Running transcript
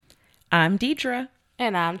I'm Deidre.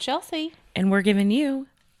 And I'm Chelsea. And we're giving you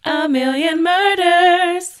a million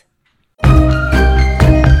murders.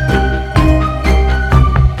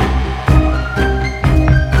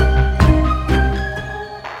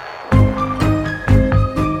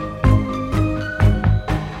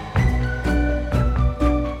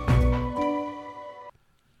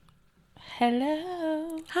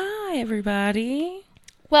 Hello. Hi, everybody.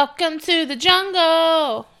 Welcome to the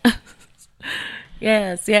jungle.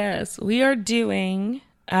 Yes. We are doing,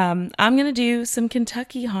 I'm going to do some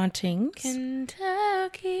Kentucky hauntings.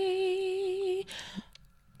 Kentucky.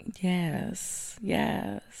 Yes.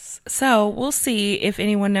 So we'll see if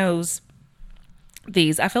anyone knows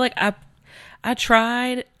these. I feel like I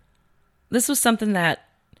tried. This was something that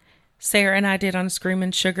Sarah and I did on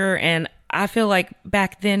Screamin' Sugar, and I feel like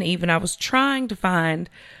back then even I was trying to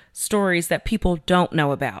find stories that people don't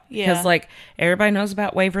know about. Yeah. Because like everybody knows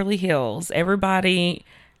about Waverly Hills. Everybody,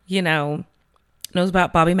 knows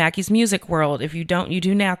about Bobby Mackey's Music World. If you don't, you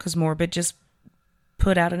do now, because Morbid just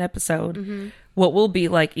put out an episode. Mm-hmm. What will be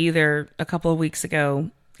like either a couple of weeks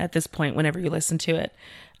ago at this point, whenever you listen to it.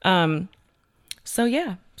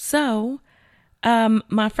 So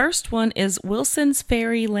my first one is Wilson's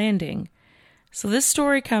Ferry Landing. So this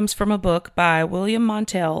story comes from a book by William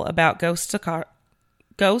Montell about ghosts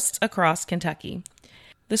across Kentucky.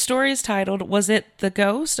 The story is titled, Was It the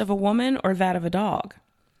Ghost of a Woman or That of a Dog?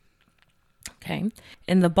 Okay.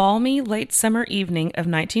 In the balmy late summer evening of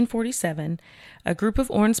 1947, a group of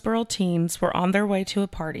Owensboro teens were on their way to a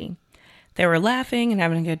party. They were laughing and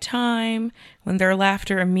having a good time when their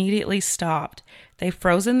laughter immediately stopped. They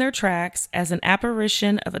froze in their tracks as an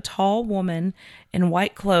apparition of a tall woman in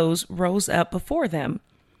white clothes rose up before them.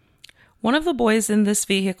 One of the boys in this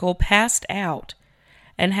vehicle passed out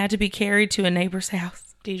and had to be carried to a neighbor's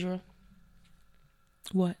house. Deidre.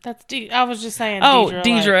 What? I was just saying Oh, Deidre.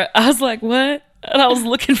 Deidre. I was like, what? And I was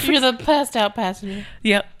looking for... You're the passed out passenger.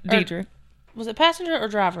 Yep, Deidre. Was it passenger or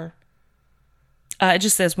driver? It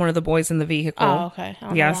just says one of the boys in the vehicle. Oh, okay.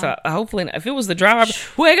 Yeah, so hopefully, if it was the driver,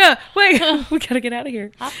 wake up, we gotta get out of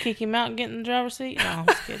here. I'll kick him out and get in the driver's seat. No, I'm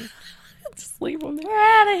just kidding. Just leave him there. We're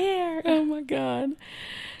out of here. Oh my God.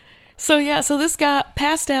 So this guy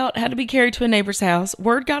passed out, had to be carried to a neighbor's house.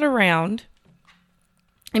 Word got around,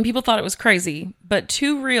 and people thought it was crazy, but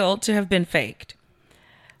too real to have been faked.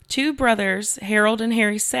 Two brothers, Harold and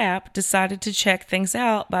Harry Sapp, decided to check things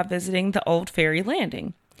out by visiting the old ferry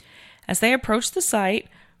landing. As they approached the site,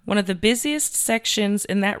 one of the busiest sections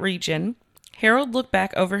in that region, Harold looked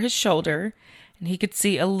back over his shoulder, and he could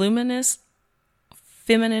see a luminous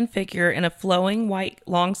feminine figure in a flowing white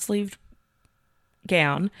long-sleeved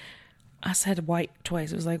gown. I said white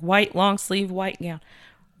twice. It was like white long-sleeved white gown.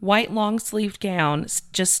 White long-sleeved gown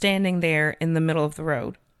just standing there in the middle of the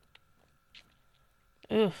road.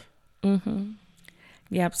 Oof. Mm-hmm.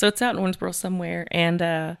 Yeah, so it's out in Owensboro somewhere,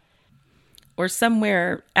 and or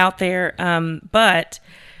somewhere out there, but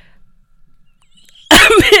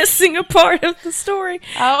I'm missing a part of the story.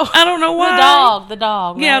 Oh, I don't know why. The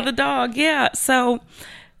dog. Right? Yeah, the dog. Yeah. So,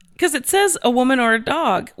 because it says a woman or a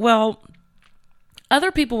dog. Well,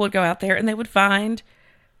 other people would go out there and they would find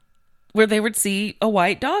where they would see a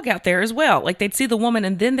white dog out there as well. Like they'd see the woman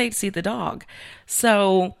and then they'd see the dog.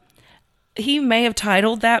 So he may have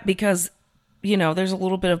titled that because, there's a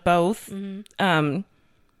little bit of both. Mm-hmm.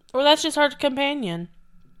 Or that's just her companion.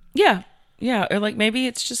 Yeah. Or like maybe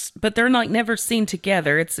it's just, but they're like never seen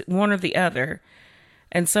together. It's one or the other.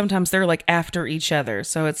 And sometimes they're like after each other.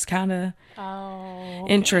 So it's kind of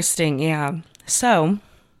interesting. Yeah. So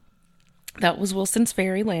that was Wilson's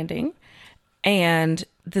Ferry Landing. And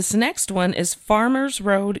this next one is Farmer's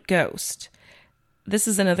Road Ghost. This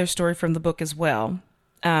is another story from the book as well.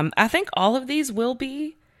 I think all of these will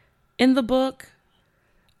be in the book.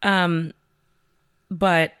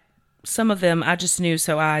 But some of them I just knew,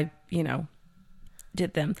 so I,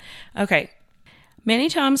 did them. Okay. Many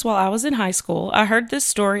times while I was in high school, I heard this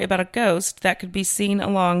story about a ghost that could be seen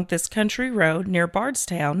along this country road near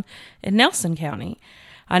Bardstown in Nelson County.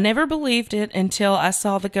 I never believed it until I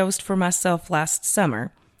saw the ghost for myself last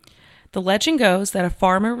summer. The legend goes that a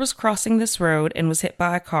farmer was crossing this road and was hit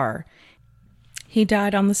by a car. He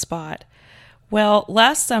died on the spot. Well,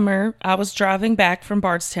 last summer, I was driving back from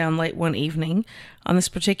Bardstown late one evening on this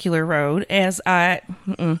particular road as I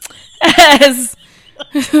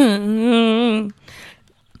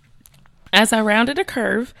rounded a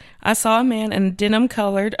curve, I saw a man in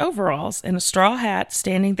denim-colored overalls and a straw hat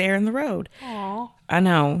standing there in the road. Aww. I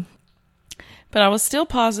know. But I was still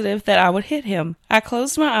positive that I would hit him. I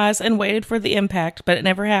closed my eyes and waited for the impact, but it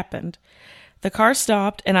never happened. The car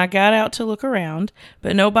stopped and I got out to look around,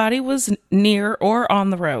 but nobody was near or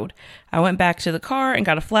on the road. I went back to the car and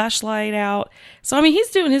got a flashlight out. So, I mean,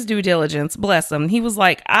 he's doing his due diligence. Bless him. He was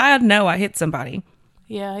like, I know I hit somebody.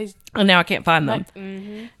 Yeah, he's... And now I can't find them.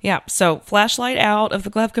 Mm-hmm. Yeah, so flashlight out of the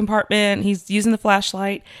glove compartment. He's using the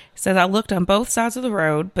flashlight. He says, I looked on both sides of the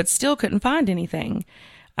road, but still couldn't find anything.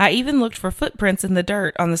 I even looked for footprints in the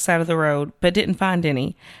dirt on the side of the road, but didn't find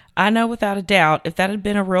any. I know without a doubt, if that had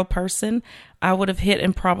been a real person, I would have hit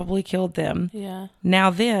and probably killed them. Yeah. Now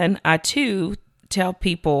then, I too tell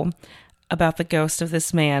people about the ghost of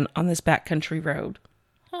this man on this backcountry road.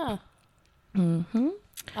 Huh. Mm-hmm.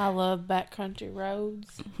 I love backcountry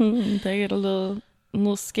roads. They get a little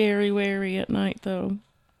scary wary at night, though.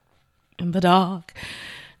 In the dark.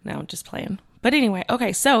 No, I'm just playing. But anyway,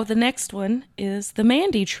 okay, so the next one is the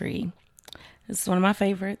Mandy tree. This is one of my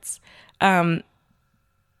favorites.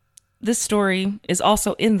 This story is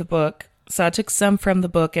also in the book. So I took some from the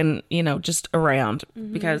book and, just around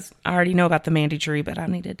because I already know about the Mandy tree, but I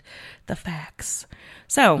needed the facts.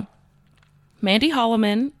 So, Mandy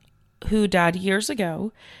Holloman, who died years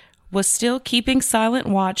ago, was still keeping silent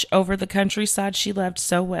watch over the countryside she loved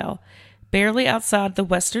so well, barely outside the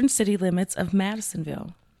western city limits of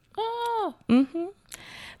Madisonville. Oh. Mm-hmm.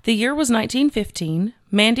 The year was 1915.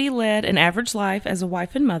 Mandy led an average life as a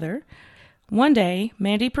wife and mother. One day,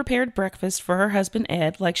 Mandy prepared breakfast for her husband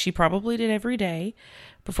Ed, like she probably did every day,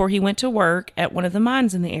 before he went to work at one of the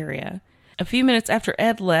mines in the area. A few minutes after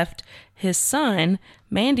Ed left, his son,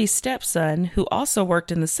 Mandy's stepson, who also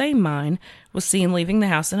worked in the same mine, was seen leaving the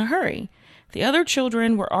house in a hurry. The other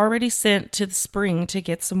children were already sent to the spring to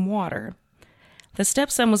get some water. The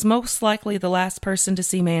stepson was most likely the last person to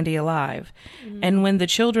see Mandy alive, and when the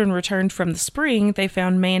children returned from the spring, they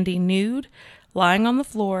found Mandy nude, lying on the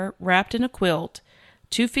floor, wrapped in a quilt.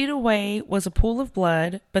 2 feet away was a pool of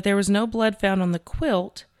blood, but there was no blood found on the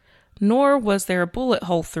quilt, nor was there a bullet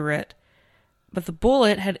hole through it. But the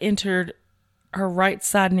bullet had entered her right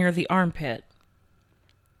side near the armpit.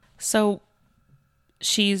 So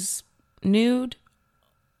she's nude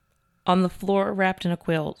on the floor, wrapped in a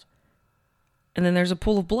quilt. And then there's a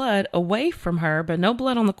pool of blood away from her, but no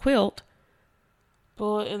blood on the quilt.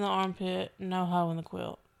 Bullet in the armpit, no hole in the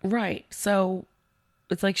quilt. Right. So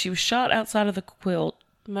it's like she was shot outside of the quilt.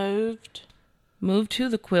 Moved to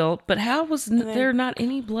the quilt. But how was there not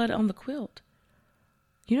any blood on the quilt?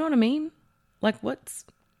 You know what I mean? Like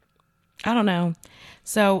I don't know.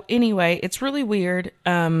 So anyway, it's really weird.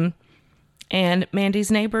 And Mandy's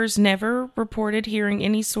neighbors never reported hearing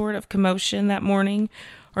any sort of commotion that morning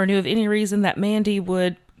or knew of any reason that Mandy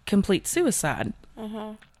would complete suicide.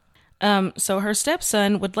 Uh-huh. So her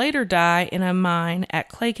stepson would later die in a mine at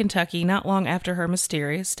Clay, Kentucky, not long after her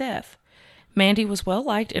mysterious death. Mandy was well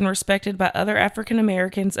liked and respected by other African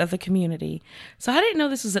Americans of the community. So I didn't know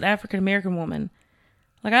this was an African American woman.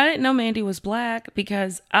 Like, I didn't know Mandy was black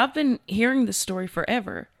because I've been hearing this story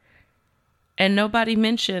forever. And nobody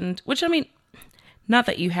mentioned, which I mean, not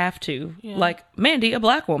that you have to. Yeah. Like, Mandy, a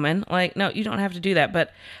black woman. Like, no, you don't have to do that.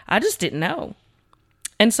 But I just didn't know.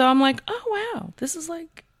 And so I'm like, oh, wow, this is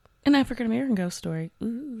like an African American ghost story.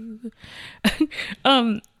 Ooh.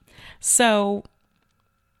 So,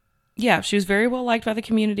 yeah, she was very well liked by the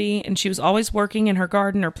community, and she was always working in her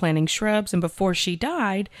garden or planting shrubs. And before she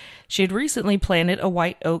died, she had recently planted a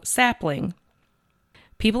white oak sapling.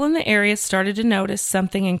 People in the area started to notice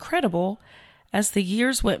something incredible. As the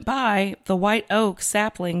years went by, the white oak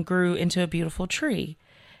sapling grew into a beautiful tree,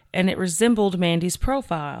 and it resembled Mandy's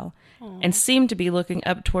profile and seemed to be looking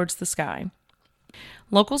up towards the sky.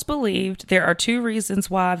 Locals believed there are 2 reasons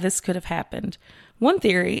why this could have happened. One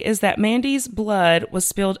theory is that Mandy's blood was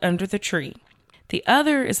spilled under the tree. The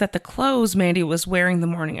other is that the clothes Mandy was wearing the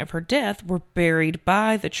morning of her death were buried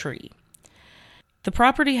by the tree. The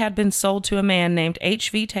property had been sold to a man named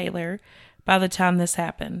H.V. Taylor by the time this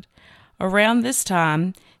happened. Around this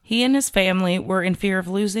time, he and his family were in fear of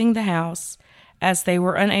losing the house as they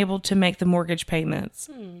were unable to make the mortgage payments.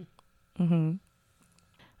 Mm-hmm.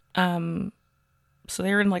 So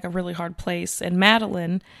they were in like a really hard place. And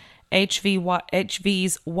Madeline,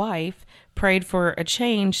 HV's wife, prayed for a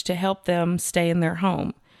change to help them stay in their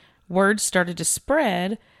home. Word started to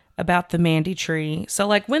spread about the Mandy tree. So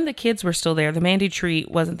like when the kids were still there, the Mandy tree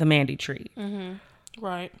wasn't the Mandy tree. Mm-hmm.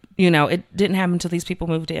 Right. It didn't happen until these people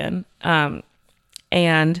moved in.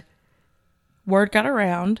 And word got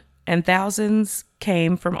around, and thousands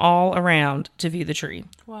came from all around to view the tree.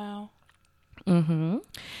 Wow. Mm-hmm.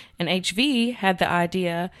 And HV had the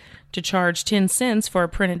idea to charge 10 cents for a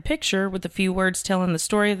printed picture with a few words telling the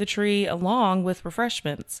story of the tree along with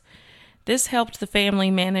refreshments. This helped the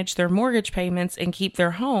family manage their mortgage payments and keep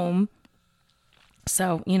their home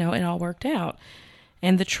So, it all worked out.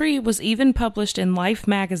 And the tree was even published in Life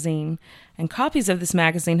magazine, and copies of this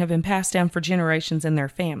magazine have been passed down for generations in their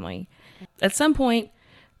family. At some point,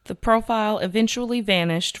 the profile eventually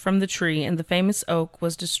vanished from the tree and the famous oak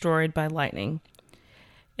was destroyed by lightning.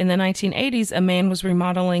 In the 1980s, a man was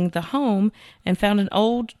remodeling the home and found an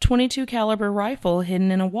old .22 caliber rifle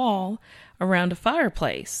hidden in a wall around a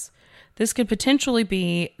fireplace. This could potentially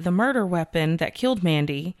be the murder weapon that killed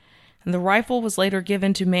Mandy, and the rifle was later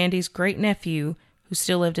given to Mandy's great-nephew, who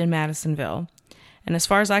still lived in Madisonville. And as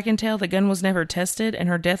far as I can tell, the gun was never tested, and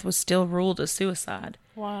her death was still ruled a suicide.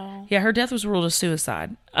 Wow. Yeah, her death was ruled a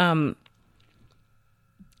suicide.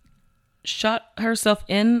 Shot herself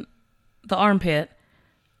in the armpit,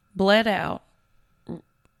 bled out,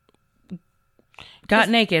 got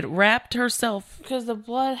naked, wrapped herself. Because the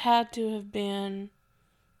blood had to have been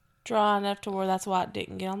dry enough to where that's why it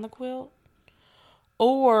didn't get on the quilt.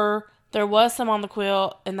 Or there was some on the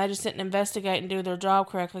quilt and they just didn't investigate and do their job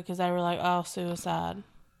correctly because they were like, oh, suicide.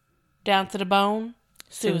 Down to the bone,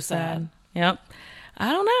 suicide. Yep.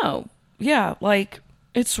 I don't know. Yeah,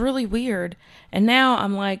 it's really weird. And now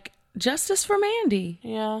I'm like, justice for Mandy.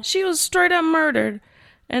 Yeah. She was straight up murdered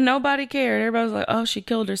and nobody cared. Everybody was like, oh, she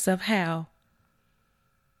killed herself. How?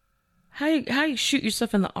 How you shoot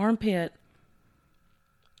yourself in the armpit?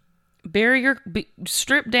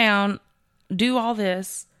 Strip down, do all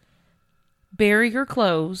this, bury your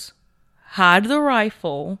clothes, hide the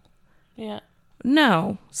rifle. Yeah.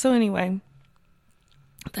 No. So anyway,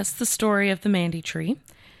 that's the story of the Mandy tree.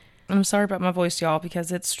 I'm sorry about my voice, y'all,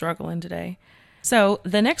 because it's struggling today. So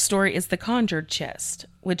the next story is the conjured chest,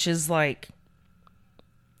 which is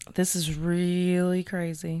this is really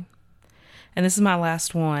crazy. And this is my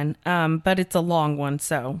last one, but it's a long one,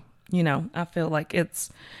 so, I feel like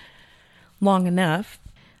it's long enough.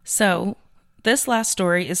 So this last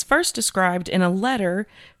story is first described in a letter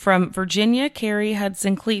from Virginia Carey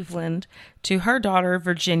Hudson Cleveland to her daughter,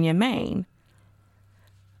 Virginia Maine.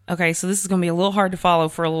 Okay, so this is going to be a little hard to follow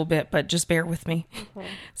for a little bit, but just bear with me. Okay.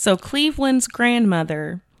 So Cleveland's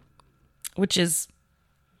grandmother, which is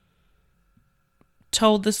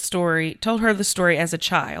told her the story as a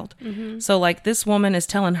child. Mm-hmm. So this woman is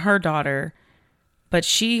telling her daughter, but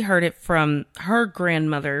she heard it from her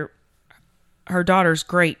grandmother, her daughter's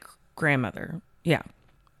great grandmother. Yeah.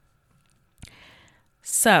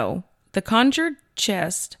 So the conjured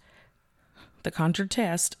chest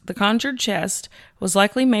was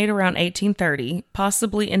likely made around 1830,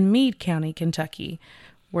 possibly in Meade County, Kentucky,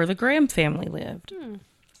 where the Graham family lived.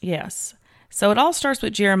 Yes. So it all starts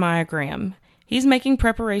with Jeremiah Graham. He's making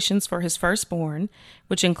preparations for his firstborn,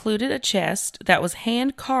 which included a chest that was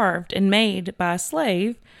hand-carved and made by a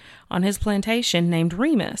slave on his plantation named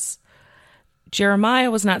Remus. Jeremiah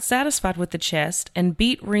was not satisfied with the chest and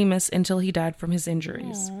beat Remus until he died from his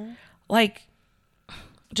injuries. Aww.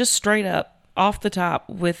 Just straight up, off the top,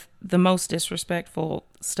 with the most disrespectful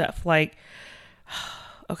stuff.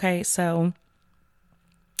 Okay, so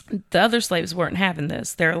the other slaves weren't having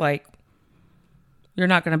this. They're like, you're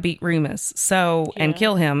not going to beat Remus, and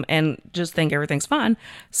kill him and just think everything's fine.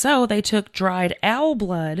 So they took dried owl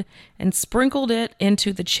blood and sprinkled it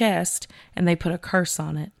into the chest, and they put a curse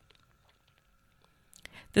on it.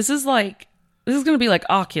 This is going to be like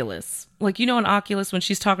Oculus. In Oculus, when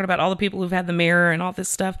she's talking about all the people who've had the mirror and all this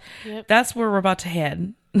stuff. Yep. That's where we're about to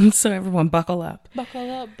head. So everyone buckle up. Buckle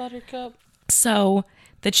up, buttercup. So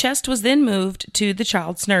the chest was then moved to the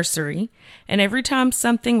child's nursery, and every time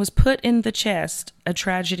something was put in the chest, a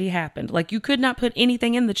tragedy happened. You could not put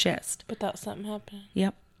anything in the chest without something happening.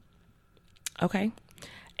 Yep. Okay.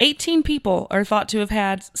 18 people are thought to have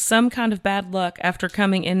had some kind of bad luck after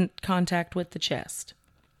coming in contact with the chest.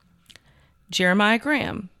 Jeremiah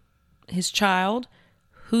Graham, his child,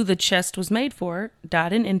 who the chest was made for,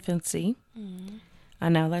 died in infancy. I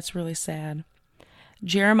know, that's really sad.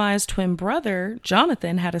 Jeremiah's twin brother,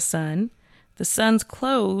 Jonathan, had a son. The son's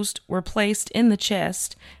clothes were placed in the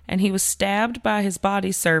chest, and he was stabbed by his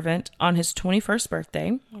body servant on his 21st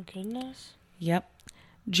birthday. Oh, goodness. Yep.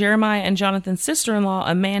 Jeremiah and Jonathan's sister-in-law,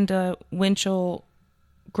 Amanda Winchell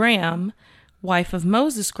Graham, wife of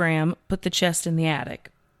Moses Graham, put the chest in the attic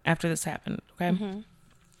after this happened. Okay. Mm-hmm.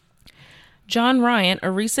 John Ryan, a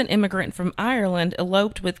recent immigrant from Ireland,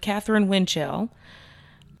 eloped with Catherine Winchell.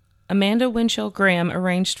 Amanda Winchell Graham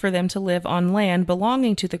arranged for them to live on land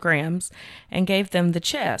belonging to the Grahams and gave them the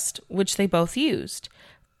chest, which they both used.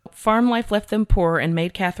 Farm life left them poor and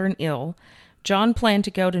made Catherine ill. John planned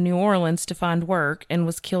to go to New Orleans to find work and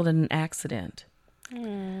was killed in an accident.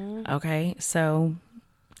 Okay, so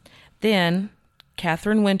then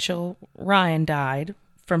Catherine Winchell Ryan died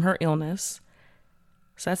from her illness.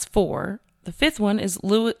 So that's 4. The fifth one is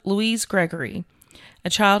Louise Gregory, a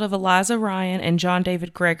child of Eliza Ryan and John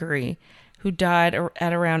David Gregory, who died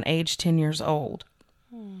at around age 10 years old.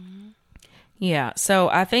 Yeah, so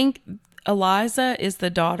I think Eliza is the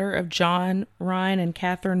daughter of John Ryan and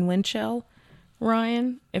Catherine Winchell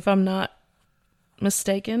Ryan, if I'm not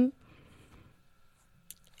mistaken.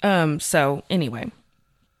 So anyway.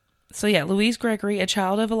 So yeah, Louise Gregory, a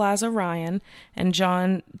child of Eliza Ryan and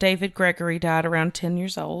John David Gregory, died around 10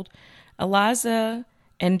 years old. Eliza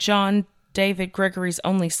and John David Gregory's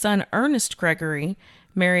only son, Ernest Gregory,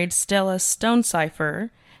 married Stella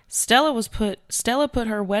Stonecipher. Stella put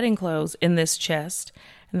her wedding clothes in this chest,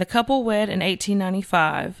 and the couple wed in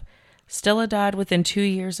 1895. Stella died within 2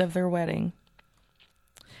 years of their wedding.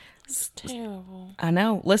 It's terrible. I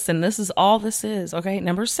know. Listen, this is all this is. Okay,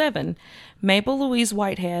 number 7. Mabel Louise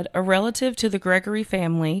Whitehead, a relative to the Gregory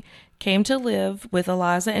family, came to live with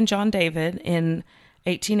Eliza and John David in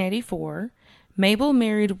 1884. Mabel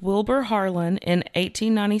married Wilbur Harlan in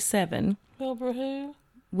 1897. Wilbur who?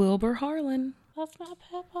 Wilbur Harlan. That's my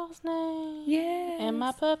papa's name. Yes. And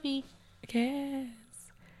my puppy. Yes.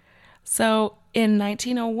 So, in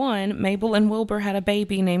 1901, Mabel and Wilbur had a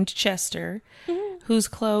baby named Chester, whose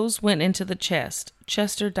clothes went into the chest.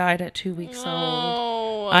 Chester died at 2 weeks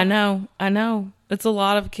old. I know. It's a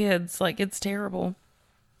lot of kids. Like, it's terrible.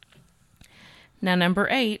 Now, number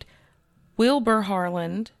 8, Wilbur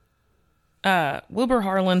Harlan's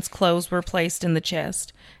clothes were placed in the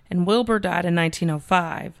chest, and Wilbur died in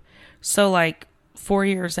 1905. So, like, 4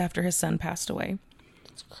 years after his son passed away.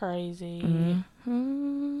 It's crazy.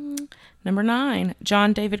 Mm-hmm. Number 9,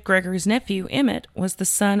 John David Gregory's nephew, Emmett, was the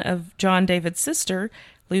son of John David's sister,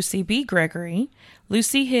 Lucy B. Gregory.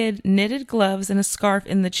 Lucy hid knitted gloves and a scarf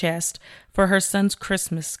in the chest for her son's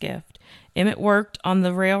Christmas gift. Emmett worked on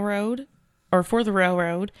the railroad, or for the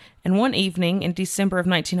railroad, and one evening in December of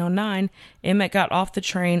 1909, Emmett got off the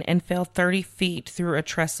train and fell 30 feet through a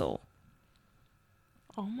trestle.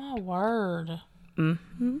 Oh, my word.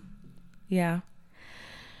 Mm-hmm. Yeah.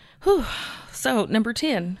 Whew. So, number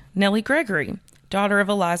 10, Nellie Gregory, daughter of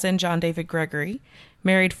Eliza and John David Gregory,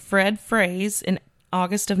 married Fred Fraze in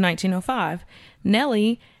August of 1905.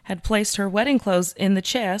 Nellie had placed her wedding clothes in the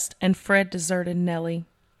chest, and Fred deserted Nellie.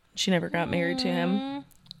 She never got married to him.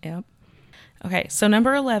 Yep. Okay, so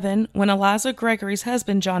number 11, when Eliza Gregory's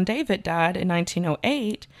husband, John David, died in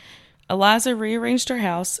 1908, Eliza rearranged her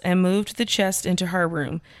house and moved the chest into her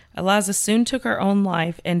room. Eliza soon took her own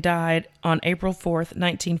life and died on April 4th,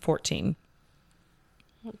 1914.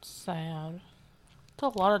 That's sad. It's a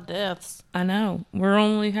lot of deaths. I know. We're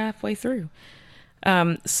only halfway through.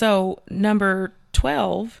 So, number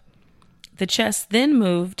 12, the chest then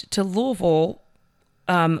moved to Louisville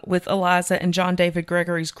with Eliza and John David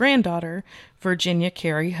Gregory's granddaughter, Virginia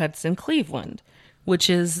Carey Hudson Cleveland, which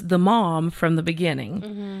is the mom from the beginning.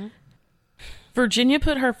 Mm-hmm. Virginia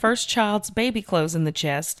put her first child's baby clothes in the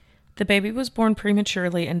chest. The baby was born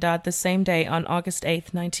prematurely and died the same day on August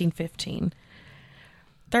 8th, 1915.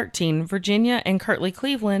 13. Virginia and Kirtley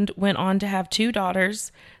Cleveland went on to have 2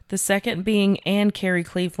 daughters, the second being Anne Carey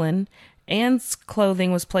Cleveland. Anne's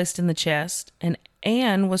clothing was placed in the chest, and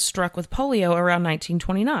Anne was struck with polio around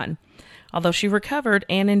 1929. Although she recovered,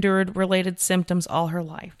 Anne endured related symptoms all her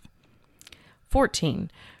life. 14.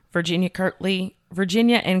 Virginia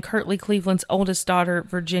and Kirtley Cleveland's oldest daughter,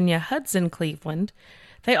 Virginia Hudson Cleveland.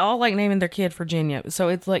 They all like naming their kid Virginia, so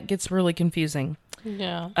it's like gets really confusing.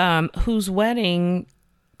 Yeah. Whose wedding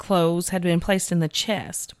clothes had been placed in the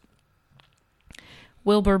chest.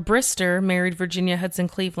 Wilbur Brister married Virginia Hudson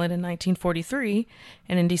Cleveland in 1943,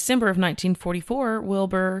 and in December of 1944,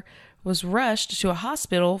 Wilbur was rushed to a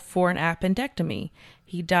hospital for an appendectomy.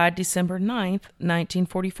 He died December 9th,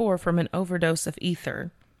 1944, from an overdose of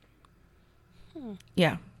ether.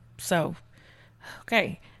 Yeah, so,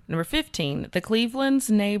 okay. Number 15, the Cleveland's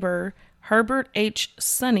neighbor, Herbert H.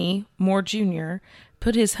 Sonny Moore Jr.,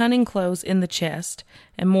 put his hunting clothes in the chest,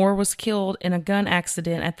 and Moore was killed in a gun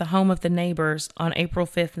accident at the home of the neighbors on April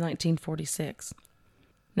 5th, 1946.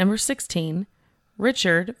 Number 16,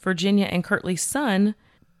 Richard, Virginia and Kirtley's son,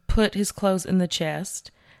 put his clothes in the chest,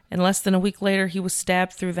 and less than a week later he was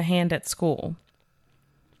stabbed through the hand at school.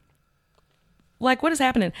 Like, what is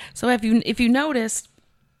happening? So if you noticed,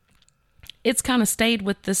 it's kind of stayed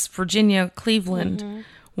with this Virginia Cleveland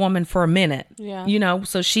woman for a minute. Yeah. You know,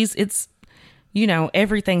 so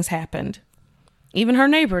everything's happened. Even her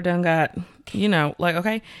neighbor done got,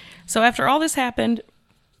 okay. So after all this happened,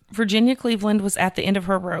 Virginia Cleveland was at the end of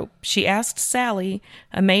her rope. She asked Sally,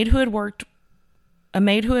 a maid who had worked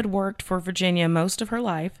for Virginia most of her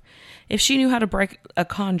life, if she knew how to break a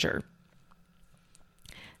conjure.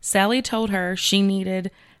 Sally told her she needed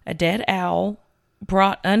a dead owl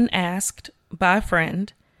brought unasked by a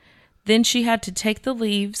friend. Then she had to take the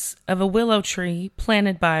leaves of a willow tree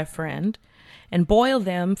planted by a friend and boil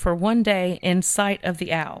them for 1 day in sight of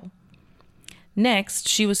the owl. Next,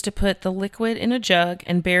 she was to put the liquid in a jug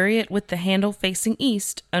and bury it with the handle facing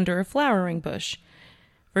east under a flowering bush.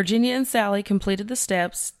 Virginia and Sally completed the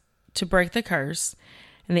steps to break the curse,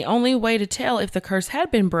 and the only way to tell if the curse had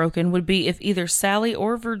been broken would be if either Sally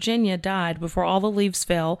or Virginia died before all the leaves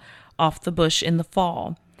fell off the bush in the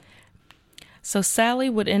fall. So Sally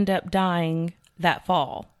would end up dying that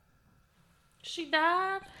fall. She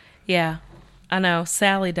died? Yeah, I know.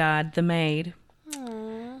 Sally died, the maid.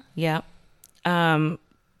 Aww. Yeah.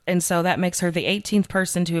 And so that makes her the 18th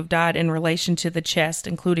person to have died in relation to the chest,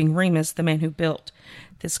 including Remus, the man who built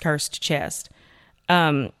this cursed chest.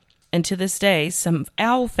 And to this day, some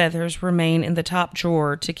owl feathers remain in the top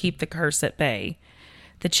drawer to keep the curse at bay.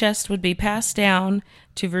 The chest would be passed down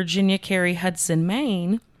to Virginia Carey Hudson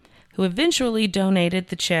Maine, who eventually donated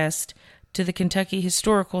the chest to the Kentucky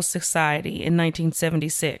Historical Society in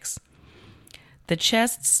 1976. The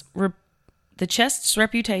chest's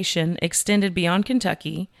reputation extended beyond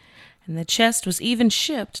Kentucky, and the chest was even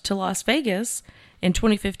shipped to Las Vegas in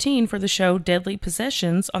 2015 for the show Deadly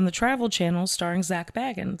Possessions on the Travel Channel, starring Zach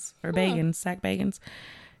Bagans.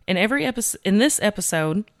 In this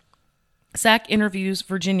episode, Zach interviews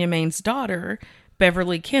Virginia Maine's daughter,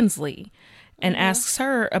 Beverly Kinsley, and asks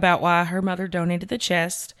her about why her mother donated the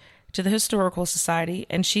chest to the Historical Society,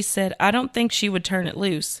 and she said, "I don't think she would turn it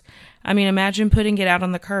loose. I mean, imagine putting it out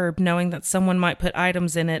on the curb knowing that someone might put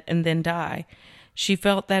items in it and then die. She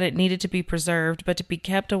felt that it needed to be preserved, but to be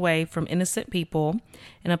kept away from innocent people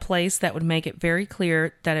in a place that would make it very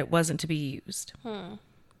clear that it wasn't to be used."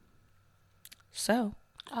 So.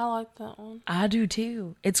 I like that one. I do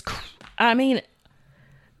too. It's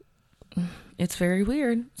very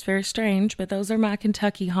weird. It's very strange, but those are my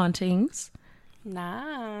Kentucky hauntings.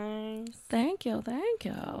 Nice. Thank you.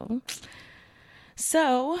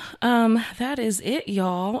 So, that is it,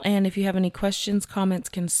 y'all. And if you have any questions, comments,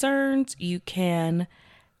 concerns, you can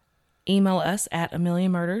email us at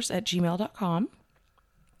amillionmurders@gmail.com.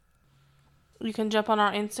 You can jump on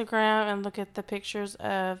our Instagram and look at the pictures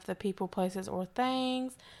of the people, places, or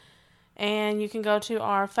things. And you can go to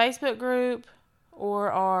our Facebook group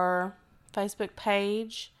or our Facebook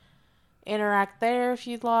page. Interact there if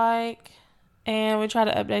you'd like. And we try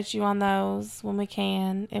to update you on those when we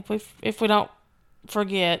can. If we don't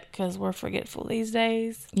forget, because we're forgetful these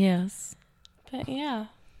days. Yes. But yeah.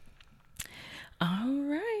 All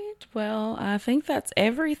right. Well, I think that's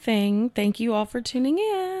everything. Thank you all for tuning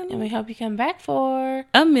in. And we hope you come back for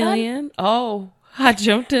a million. Oh, I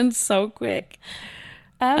jumped in so quick.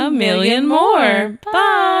 A million more.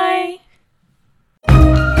 Bye.